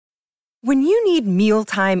When you need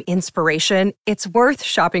mealtime inspiration, it's worth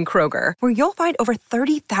shopping Kroger, where you'll find over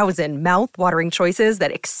 30,000 mouth-watering choices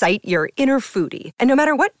that excite your inner foodie. And no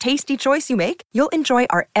matter what tasty choice you make, you'll enjoy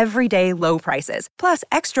our everyday low prices, plus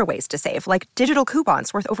extra ways to save, like digital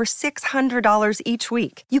coupons worth over $600 each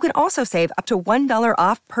week. You can also save up to $1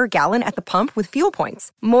 off per gallon at the pump with fuel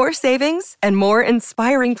points. More savings and more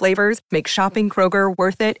inspiring flavors make shopping Kroger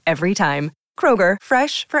worth it every time. Kroger,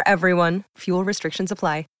 fresh for everyone. Fuel restrictions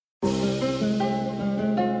apply.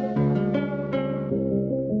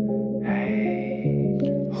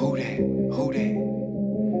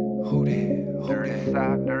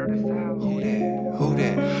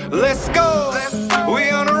 Let's go. We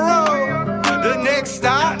on the road. The next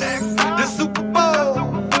stop, the Super Bowl.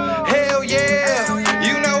 Hell yeah.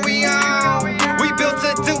 You know we on. We built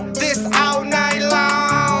to do this all night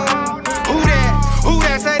long. Who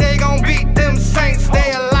that say they gon' beat them Saints?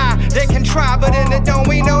 They a lie. They can try, but in the dome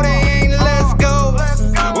we know they ain't. Let's go.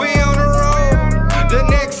 We on the road. The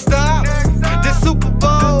next stop, the Super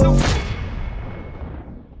Bowl.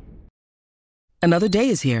 Another day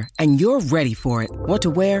is here, and you're ready for it. What to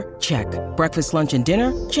wear? Check. Breakfast, lunch, and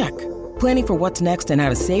dinner? Check. Planning for what's next and how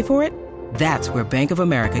to save for it? That's where Bank of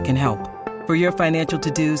America can help. For your financial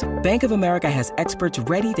to-dos, Bank of America has experts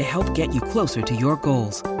ready to help get you closer to your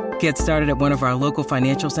goals. Get started at one of our local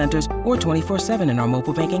financial centers or 24/7 in our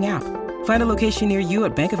mobile banking app. Find a location near you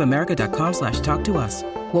at bankofamerica.com/talktous.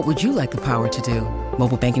 What would you like the power to do?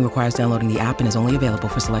 Mobile banking requires downloading the app and is only available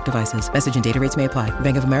for select devices. Message and data rates may apply.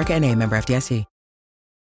 Bank of America N.A., member FDIC.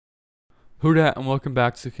 Who dat, and welcome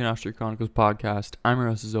back to the Canal Street Chronicles podcast. I'm your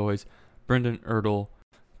host, as always, Brendan Ertle.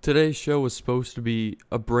 Today's show was supposed to be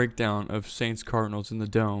a breakdown of Saints Cardinals in the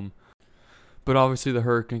Dome, but obviously the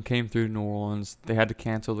hurricane came through New Orleans. They had to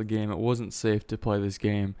cancel the game. It wasn't safe to play this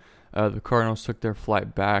game. The Cardinals took their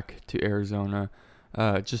flight back to Arizona.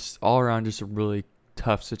 Just all around, just a really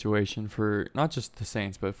tough situation for not just the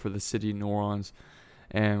Saints, but for the city of New Orleans.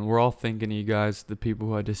 And we're all thinking of you guys, the people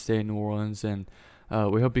who had to stay in New Orleans, and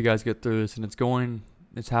we hope you guys get through this. And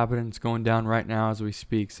it's happening. It's going down right now as we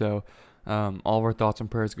speak. So all of our thoughts and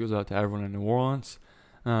prayers goes out to everyone in New Orleans.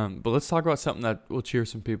 But let's talk about something that will cheer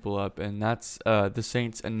some people up, and that's the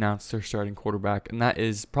Saints announced their starting quarterback, and that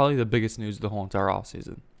is probably the biggest news of the whole entire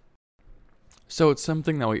offseason. So it's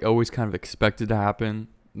something that we always kind of expected to happen,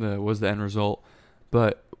 was the end result.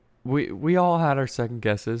 But we all had our second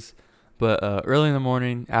guesses. But early in the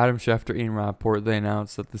morning, Adam Schefter, Ian Rappaport, they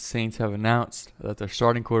announced that the Saints have announced that their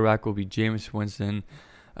starting quarterback will be Jameis Winston.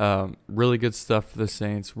 Really good stuff for the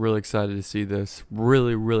Saints. Really excited to see this.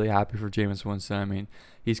 Really, really happy for Jameis Winston. I mean,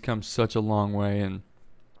 he's come such a long way, and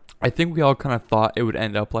I think we all kind of thought it would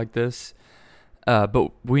end up like this.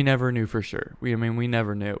 But we never knew for sure. We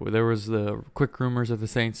never knew. There was the quick rumors that the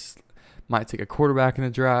Saints might take a quarterback in the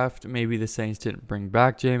draft. Maybe the Saints didn't bring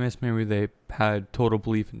back Jameis. Maybe they had total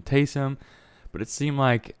belief in Taysom. But it seemed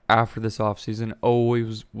like after this offseason,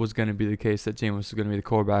 always was going to be the case that Jameis was going to be the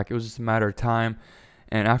quarterback. It was just a matter of time.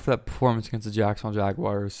 And after that performance against the Jacksonville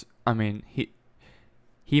Jaguars, I mean,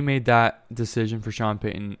 he made that decision for Sean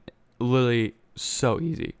Payton literally so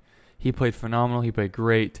easy. He played phenomenal. He played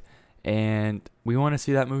great. And we want to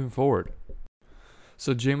see that moving forward.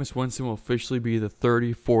 So Jameis Winston will officially be the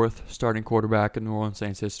 34th starting quarterback in New Orleans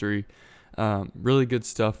Saints history. Really good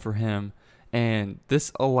stuff for him. And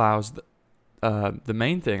this allows, the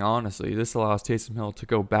main thing, honestly, this allows Taysom Hill to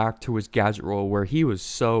go back to his gadget role where he was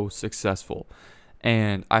so successful.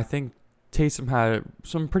 And I think Taysom had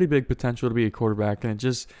some pretty big potential to be a quarterback, and it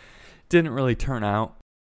just didn't really turn out.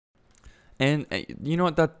 And you know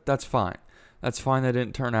what? That's fine. That's fine that it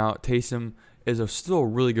didn't turn out. Taysom is still a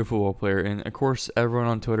really good football player. And, of course, everyone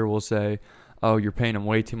on Twitter will say, oh, you're paying him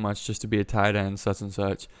way too much just to be a tight end, such and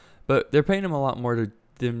such. But they're paying him a lot more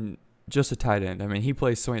than just a tight end. I mean, he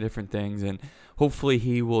plays so many different things, and hopefully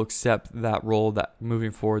he will accept that role that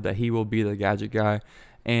moving forward, that he will be the gadget guy.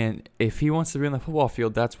 And if he wants to be on the football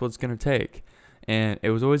field, that's what it's going to take. And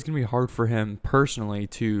it was always going to be hard for him personally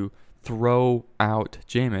to throw out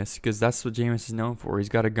Jameis, because that's what Jameis is known for. He's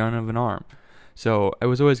got a gun of an arm. So it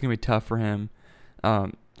was always going to be tough for him.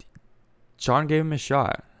 Sean gave him a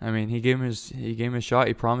shot. I mean, he gave him a shot.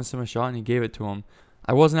 He promised him a shot, and he gave it to him.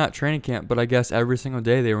 I wasn't at training camp, but I guess every single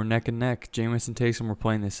day they were neck and neck. Jameis and Taysom were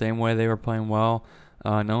playing the same way. They were playing well.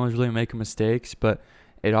 No one's really making mistakes, but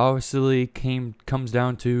it obviously comes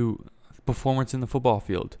down to performance in the football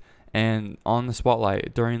field and on the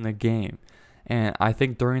spotlight during the game. And I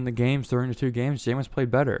think during the two games, Jameis played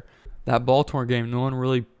better. That Baltimore game, no one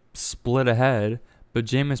really split ahead, but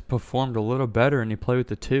Jameis performed a little better, and he played with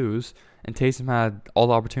the twos, and Taysom had all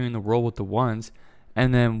the opportunity in the world with the ones.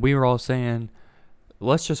 And then we were all saying,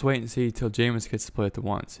 let's just wait and see till Jameis gets to play at the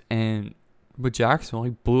ones. And with Jacksonville, he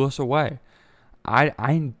blew us away.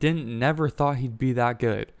 I never thought he'd be that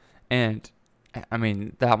good. And, I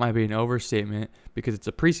mean, that might be an overstatement because it's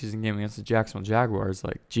a preseason game against the Jacksonville Jaguars.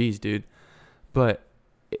 Like, geez, dude. But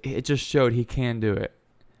it just showed he can do it.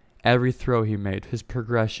 Every throw he made, his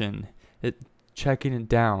progression, checking it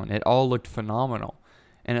down, it all looked phenomenal.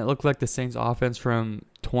 And it looked like the Saints offense from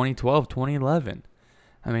 2012, 2011.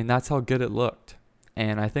 I mean, that's how good it looked.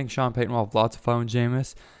 And I think Sean Payton will have lots of fun with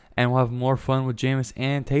Jameis, and we'll have more fun with Jameis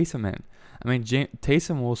and Taysom in. I mean,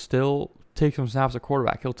 Taysom will still take some snaps at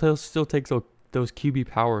quarterback. He'll still take those QB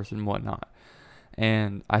powers and whatnot.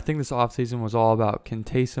 And I think this offseason was all about, can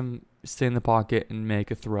Taysom stay in the pocket and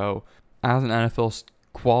make a throw as an NFL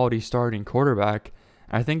quality starting quarterback?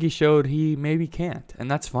 I think he showed he maybe can't,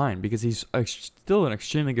 and that's fine because he's still an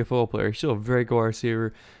extremely good football player. He's still a very good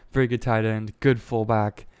receiver, very good tight end, good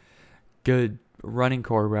fullback, good running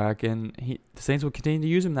quarterback, and the Saints will continue to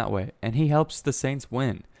use him that way, and he helps the Saints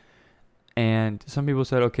win. And some people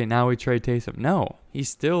said, okay, now we trade Taysom. No, he's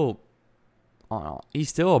still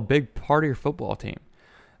a big part of your football team.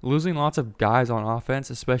 Losing lots of guys on offense,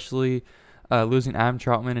 especially losing Adam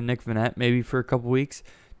Troutman and Nick Vannett maybe for a couple weeks,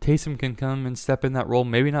 Taysom can come and step in that role.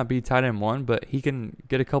 Maybe not be tight end one, but he can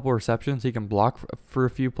get a couple receptions. He can block for a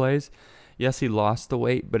few plays. Yes, he lost the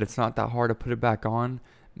weight, but it's not that hard to put it back on.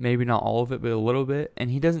 Maybe not all of it, but a little bit. And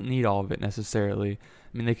he doesn't need all of it necessarily.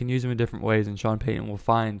 I mean, they can use him in different ways, and Sean Payton will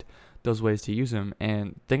find those ways to use him.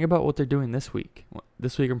 And think about what they're doing this week.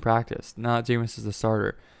 This week in practice, not Jameis is the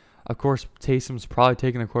starter. Of course, Taysom's probably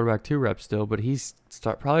taking the quarterback 2 reps still, but he's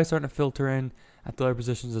probably starting to filter in at the other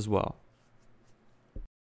positions as well.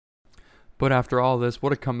 But after all this,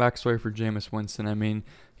 what a comeback story for Jameis Winston. I mean,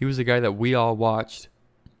 he was a guy that we all watched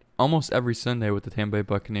almost every Sunday with the Tampa Bay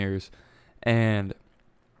Buccaneers. And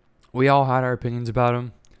we all had our opinions about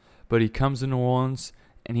him. But he comes to New Orleans,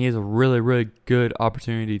 and he has a really, really good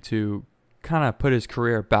opportunity to kind of put his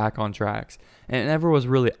career back on tracks. And it never was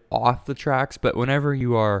really off the tracks, but whenever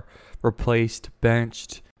you are replaced,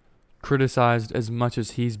 benched, criticized as much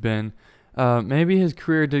as he's been, maybe his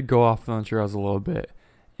career did go off the trails a little bit.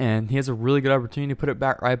 And he has a really good opportunity to put it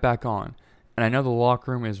right back on. And I know the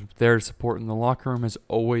locker room is there to support him. The locker room has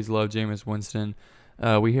always loved Jameis Winston.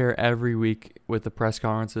 We hear every week with the press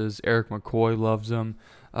conferences, Eric McCoy loves him,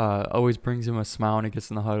 always brings him a smile when he gets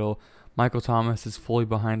in the huddle. Michael Thomas is fully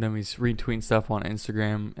behind him. He's retweeting stuff on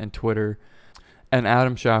Instagram and Twitter. And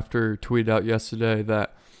Adam Schefter tweeted out yesterday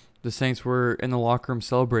that the Saints were in the locker room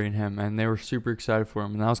celebrating him, and they were super excited for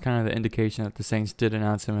him. And that was kind of the indication that the Saints did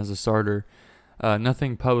announce him as a starter.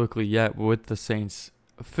 Nothing publicly yet with the Saints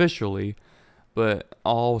officially, but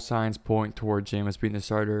all signs point toward Jameis being the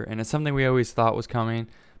starter. And it's something we always thought was coming,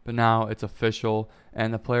 but now it's official,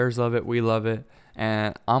 and the players love it. We love it.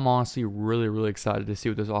 And I'm honestly really, really excited to see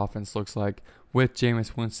what this offense looks like with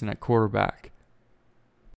Jameis Winston at quarterback.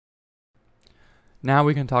 Now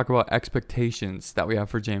we can talk about expectations that we have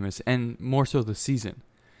for Jameis, and more so the season.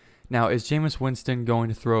 Now, is Jameis Winston going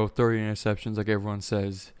to throw 30 interceptions like everyone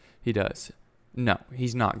says he does? No,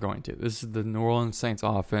 he's not going to. This is the New Orleans Saints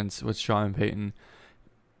offense with Sean Payton.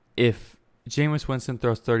 If Jameis Winston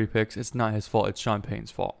throws 30 picks, it's not his fault. It's Sean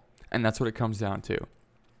Payton's fault. And that's what it comes down to.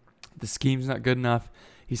 The scheme's not good enough.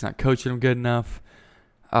 He's not coaching them good enough.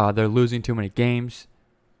 They're losing too many games.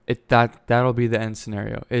 That'll be the end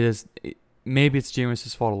scenario. Maybe it's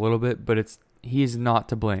Jameis' fault a little bit, but he's not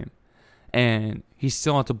to blame. And he's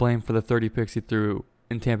still not to blame for the 30 picks he threw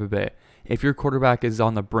in Tampa Bay. If your quarterback is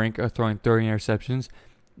on the brink of throwing 30 interceptions,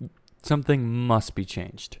 something must be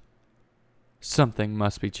changed. Something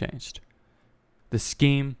must be changed. The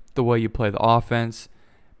scheme, the way you play the offense,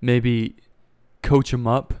 maybe coach him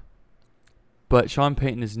up. But Sean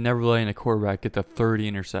Payton is never letting a quarterback get to 30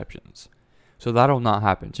 interceptions. So that'll not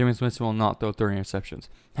happen. Jameis Winston will not throw 30 interceptions.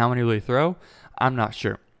 How many will he throw? I'm not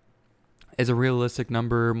sure. Is a realistic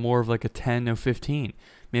number more of like a 10 or 15?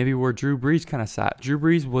 Maybe where Drew Brees kind of sat. Drew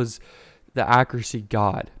Brees was the accuracy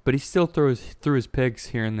god, but he still threw his picks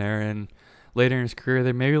here and there, and later in his career,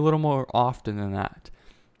 they maybe a little more often than that.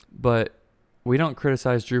 But we don't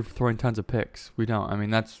criticize Drew for throwing tons of picks. We don't. I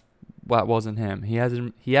mean, that wasn't him. He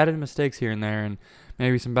added mistakes here and there, and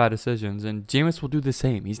maybe some bad decisions. And Jameis will do the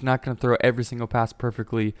same. He's not going to throw every single pass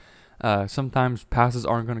perfectly. Sometimes passes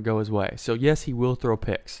aren't going to go his way. So yes, he will throw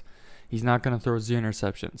picks. He's not going to throw 0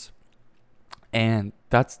 interceptions. And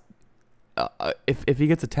that's if he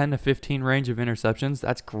gets a 10 to 15 range of interceptions,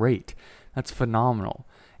 that's great. That's phenomenal.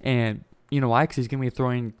 And you know why? Because he's going to be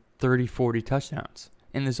throwing 30, 40 touchdowns.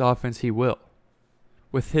 In this offense, he will.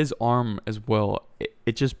 with his arm as well,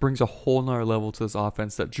 it just brings a whole nother level to this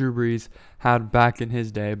offense that Drew Brees had back in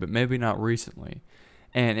his day, but maybe not recently.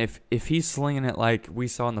 And if he's slinging it like we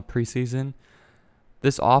saw in the preseason,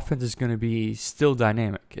 this offense is going to be still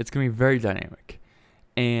dynamic. It's going to be very dynamic.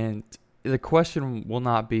 And the question will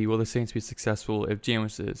not be, will the Saints be successful if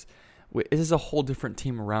Jameis is? This is a whole different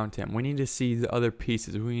team around him. We need to see the other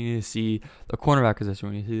pieces. We need to see the cornerback position.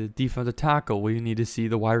 We need to see the defensive tackle. We need to see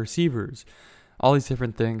the wide receivers. All these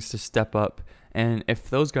different things to step up. And if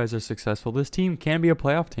those guys are successful, this team can be a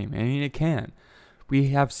playoff team. I mean, it can. We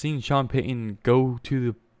have seen Sean Payton go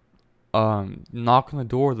to the knock on the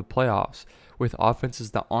door of the playoffs with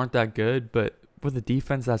offenses that aren't that good, but with a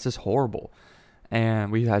defense that's just horrible.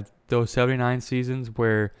 And we've had those 79 seasons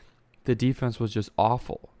where the defense was just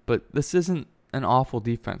awful. But this isn't an awful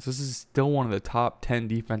defense. This is still one of the top 10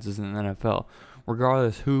 defenses in the NFL,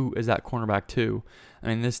 regardless who is at cornerback 2. I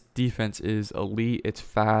mean, this defense is elite. It's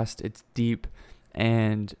fast. It's deep.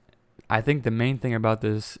 And I think the main thing about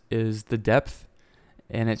this is the depth,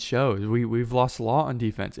 and it shows. We've lost a lot on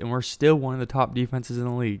defense, and we're still one of the top defenses in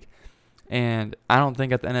the league. And I don't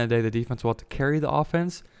think at the end of the day the defense will have to carry the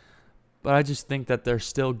offense, but I just think that they're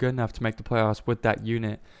still good enough to make the playoffs with that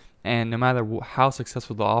unit. And no matter how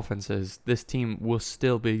successful the offense is, this team will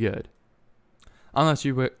still be good. I'm not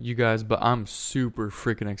sure about you guys, but I'm super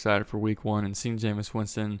freaking excited for Week 1 and seeing Jameis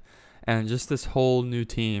Winston and just this whole new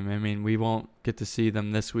team. I mean, we won't get to see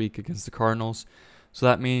them this week against the Cardinals. So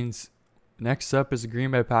that means next up is the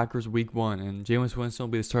Green Bay Packers Week 1, and Jameis Winston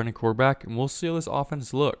will be the starting quarterback, and we'll see how this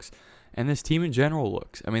offense looks and this team in general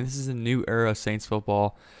looks. I mean, this is a new era of Saints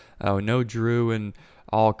football. No Drew and,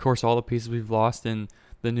 of course, all the pieces we've lost in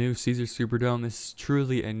the new Caesars Superdome. This is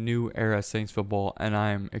truly a new era of Saints football, and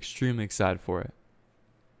I'm extremely excited for it.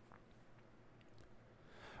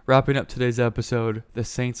 Wrapping up today's episode, the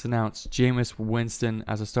Saints announced Jameis Winston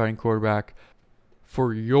as a starting quarterback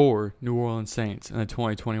for your New Orleans Saints in the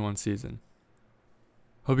 2021 season.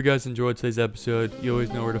 Hope you guys enjoyed today's episode. You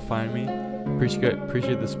always know where to find me.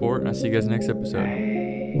 Appreciate the support, and I'll see you guys next episode.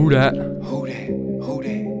 Who dat? Who that? Who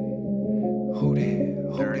that? Who that?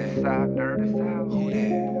 Who that? Dirty South. Who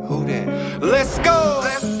that? Who that? Let's go.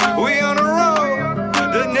 We on a